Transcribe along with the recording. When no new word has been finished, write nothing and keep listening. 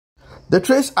The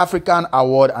Trace African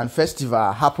Award and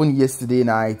Festival happened yesterday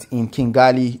night in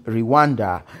Kigali,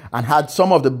 Rwanda, and had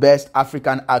some of the best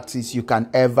African artists you can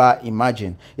ever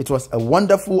imagine. It was a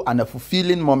wonderful and a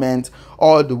fulfilling moment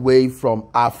all the way from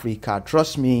Africa.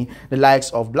 Trust me, the likes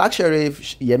of Black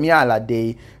Sherif, Yemi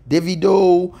Alade,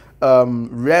 Davido,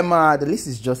 Rema, the list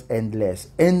is just endless.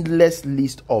 Endless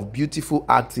list of beautiful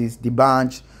artists, the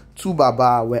bunch,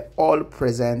 Baba were all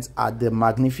present at the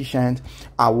magnificent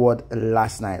award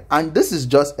last night, and this is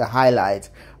just a highlight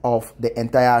of the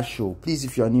entire show. Please,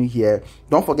 if you're new here,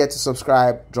 don't forget to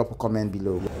subscribe, drop a comment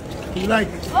below. You like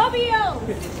Obio.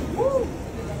 Woo.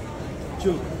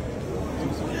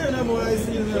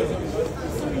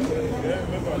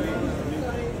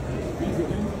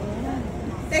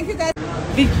 Thank you guys.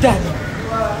 Big Daddy.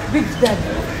 Big Daddy.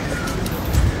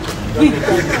 Big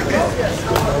Daddy.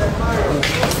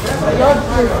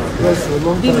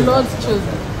 The Lord's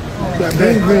chosen.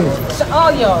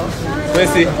 All yours.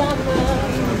 Where's he?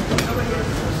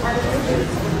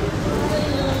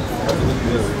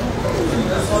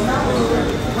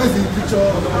 Where's the picture?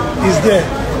 He's there.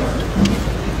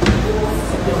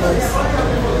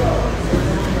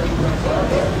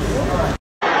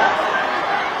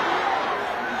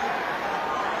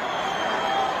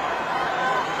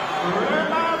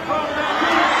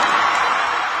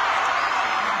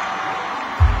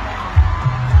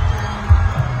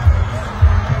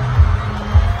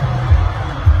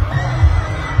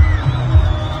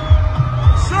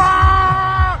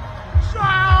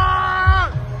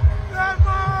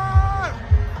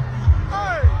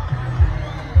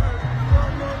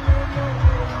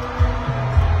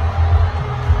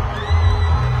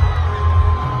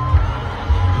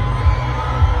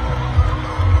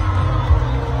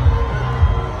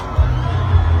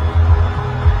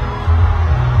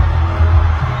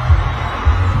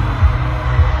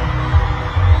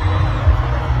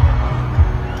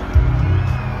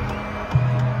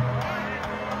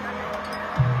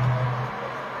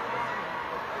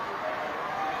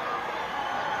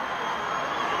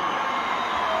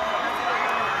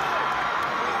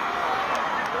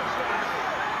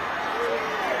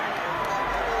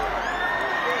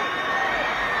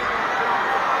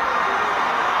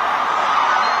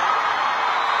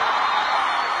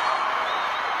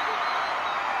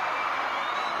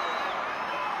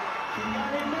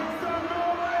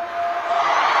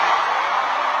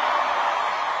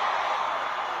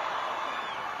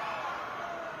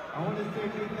 I want to say a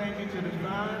big thank you to the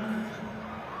fans.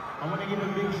 I want to give a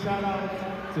big shout out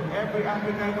to every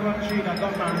African country that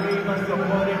got my Rema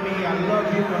supporting me. I love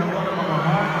you from the bottom of my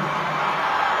heart.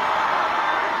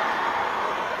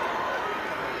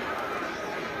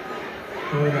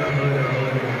 Hold on.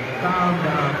 Calm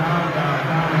down.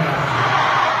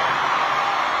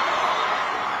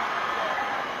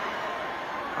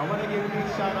 I want to give a big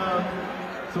shout out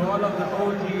to all of the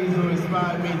OGs who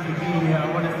inspired me to be here.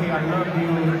 I want to say I love you,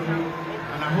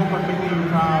 and I hope I'm making you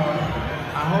proud.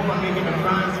 I hope I'm making the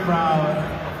fans proud.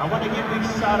 I want to give a big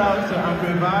shout out to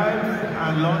Vibes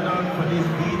and London for this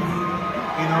beat,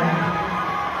 you know.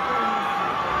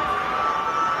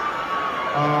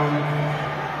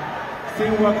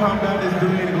 Seeing what Countdown is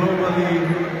doing globally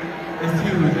is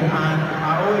huge, and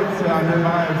I owe it to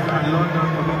Vibes and London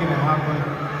for making it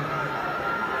happen.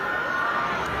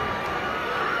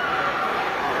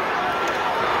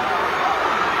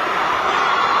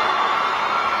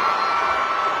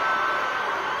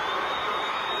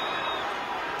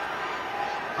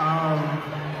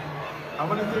 I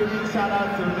want to say a big shout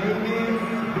out to Megan,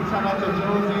 big shout out to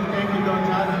Josie, thank you Don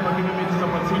Jazzy for giving me this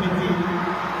opportunity.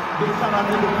 Big shout out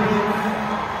to the Prince.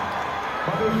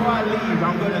 But before I leave,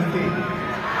 I'm going to say,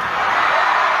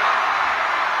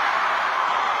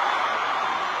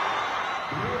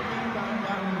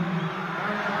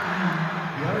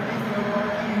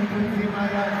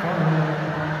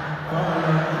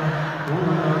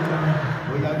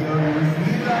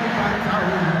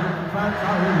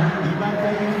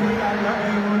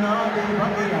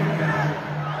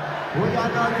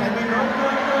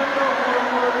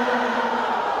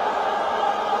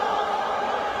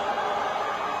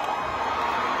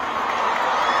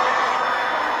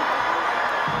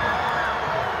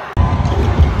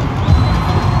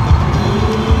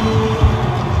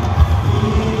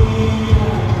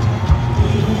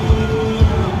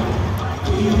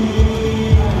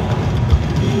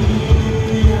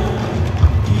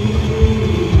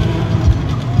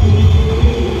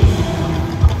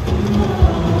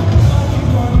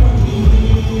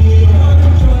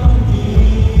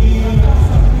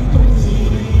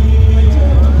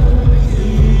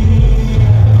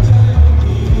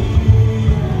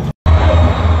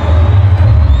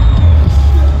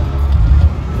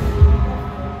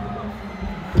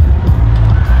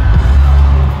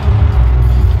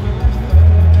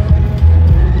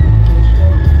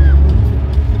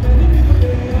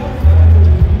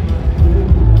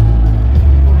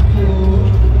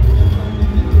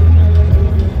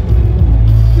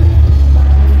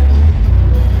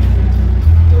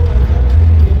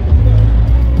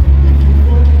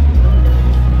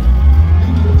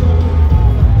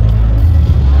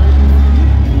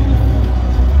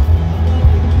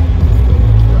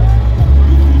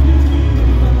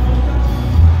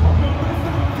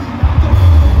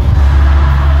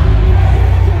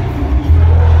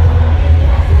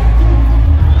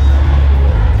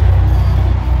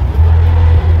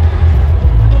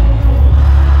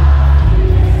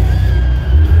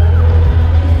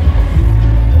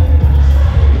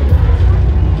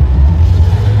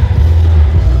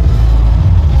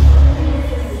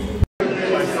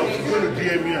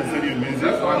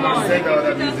 Come on. Send out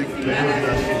the music.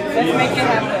 Let's make it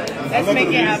happen. Let's make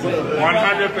it happen.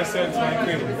 100% my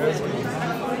queen.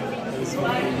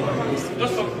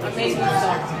 Amazing song.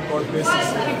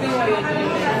 Keep doing what you're doing.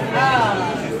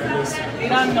 They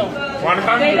don't know.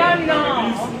 100. They don't know.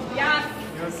 Yes.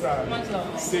 Yes, sir. Much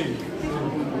love. See.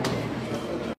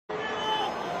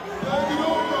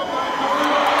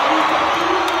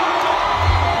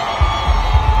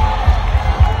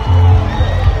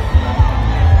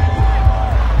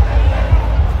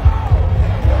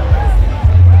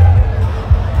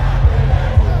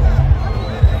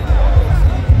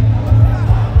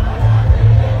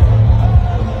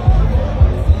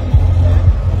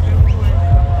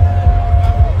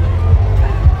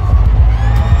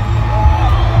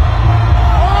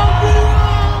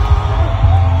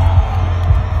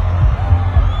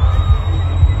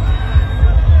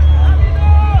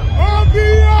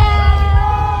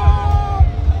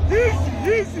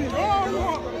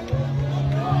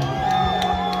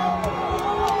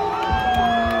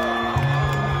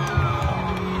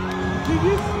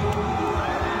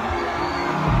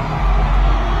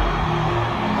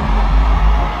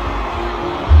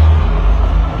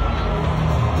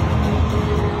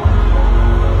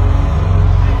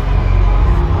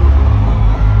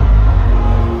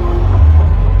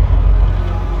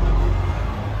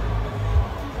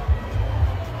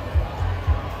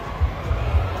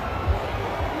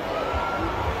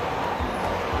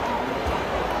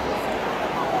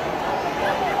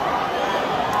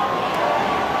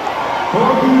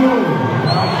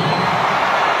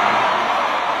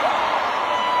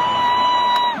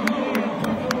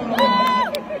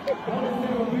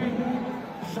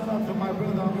 Shout out to my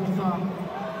brother Musa.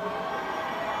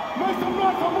 Make some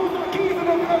noise for Musa Keys in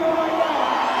the middle right now.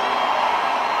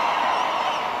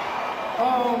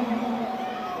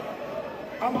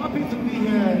 I'm happy to be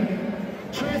here.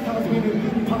 Trace has been a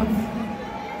big part.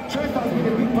 Trace has been a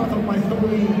big part of my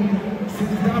story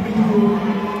since Davido,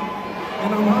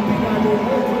 and I'm happy that they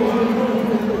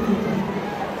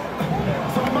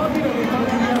So I'm happy that they come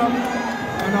here,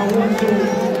 and I want to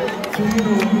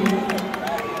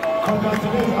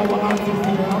congratulate our artists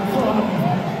here. I'm so happy.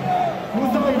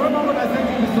 Musa, you remember when I sent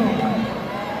you the song?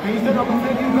 And you said I'm going to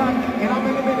send you back in how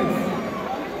many minutes?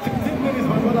 15 minutes,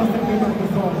 my brother sent me back the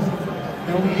song.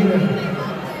 And we're here.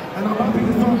 And I'm happy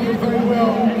the song did very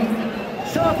well.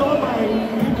 Shout out to all my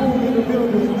people in the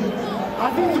building. I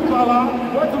see Chukala,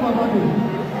 what's my body?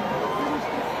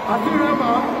 I see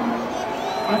Rema,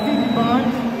 I see the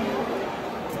band,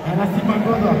 and I see my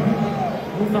brother,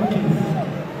 Musa Keys.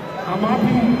 I'm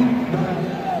happy that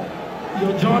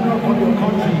your genre for your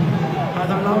country has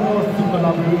allowed us to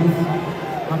collaborate.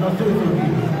 I'm not so sorry.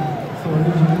 So,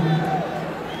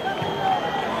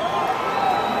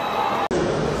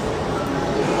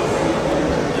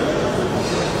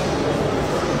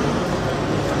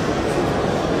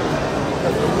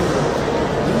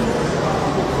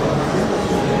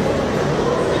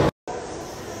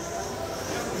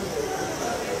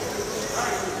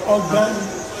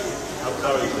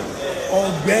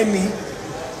 Ọ̀gbẹ́ni.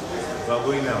 We're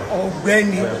going now.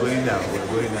 Ọ̀gbẹ́ni. We're going now. We're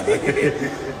going now.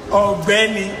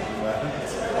 Ọ̀gbẹ́ni.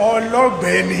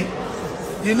 Ọlọ́gbẹ́ni.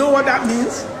 You know what that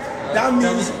means? That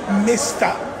means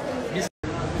Mr.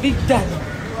 Big Daddy.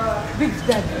 Big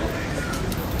Daddy.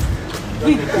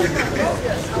 Big Daddy.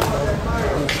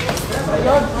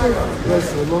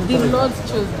 The Lord's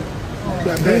children.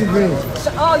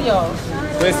 All yours.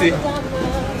 Mercy.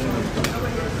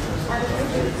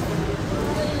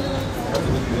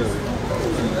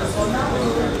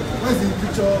 where's the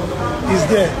picture? Is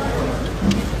there.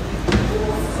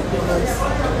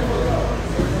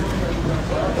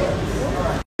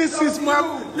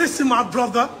 Listen, my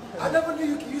brother. I never knew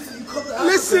you come to Africa.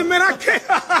 Listen, man, I can't.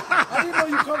 I didn't know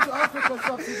you come to Africa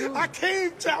stuff to do. I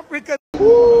came to Africa. How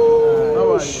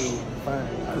are you? Fine.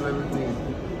 How's everything?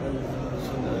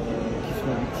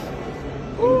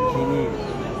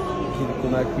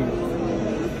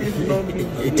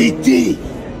 Didi.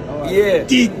 Yeah.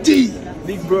 Didi.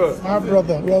 Big bro. My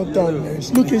brother, well done, man.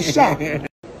 It's looking sharp.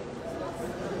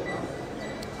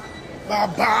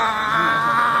 Baba.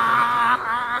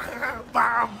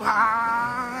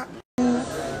 Baba.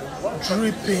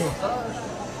 Dripping.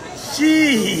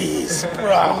 Jeez,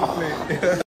 bro.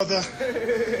 Brother,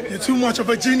 you're too much of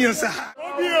a genius, sir.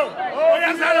 Obio. Oh,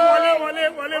 yes,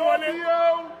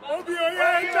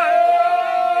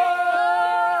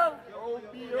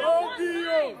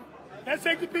 Obio. Let's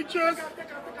take the pictures.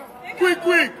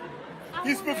 Quick.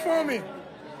 He's performing.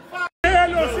 Say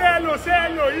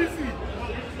hello. Easy.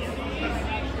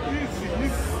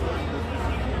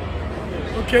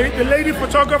 Okay, the lady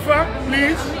photographer,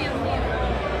 please.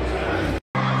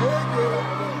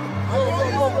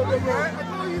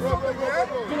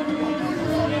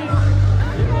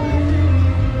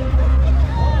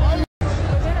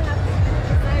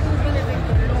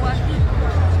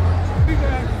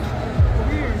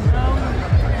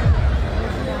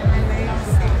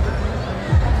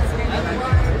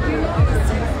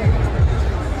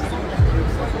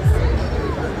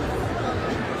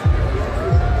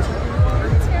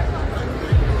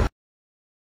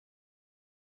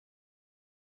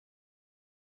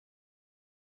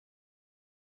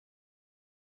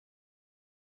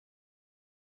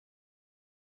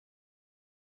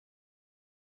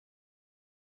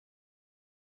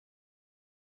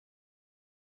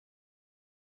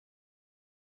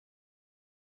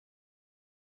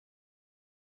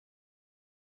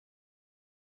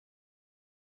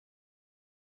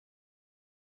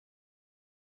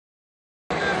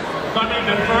 Coming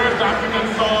the first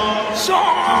African song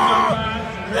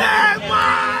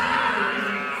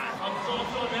on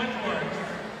social networks.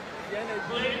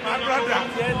 My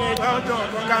brother, well done.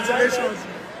 Congratulations.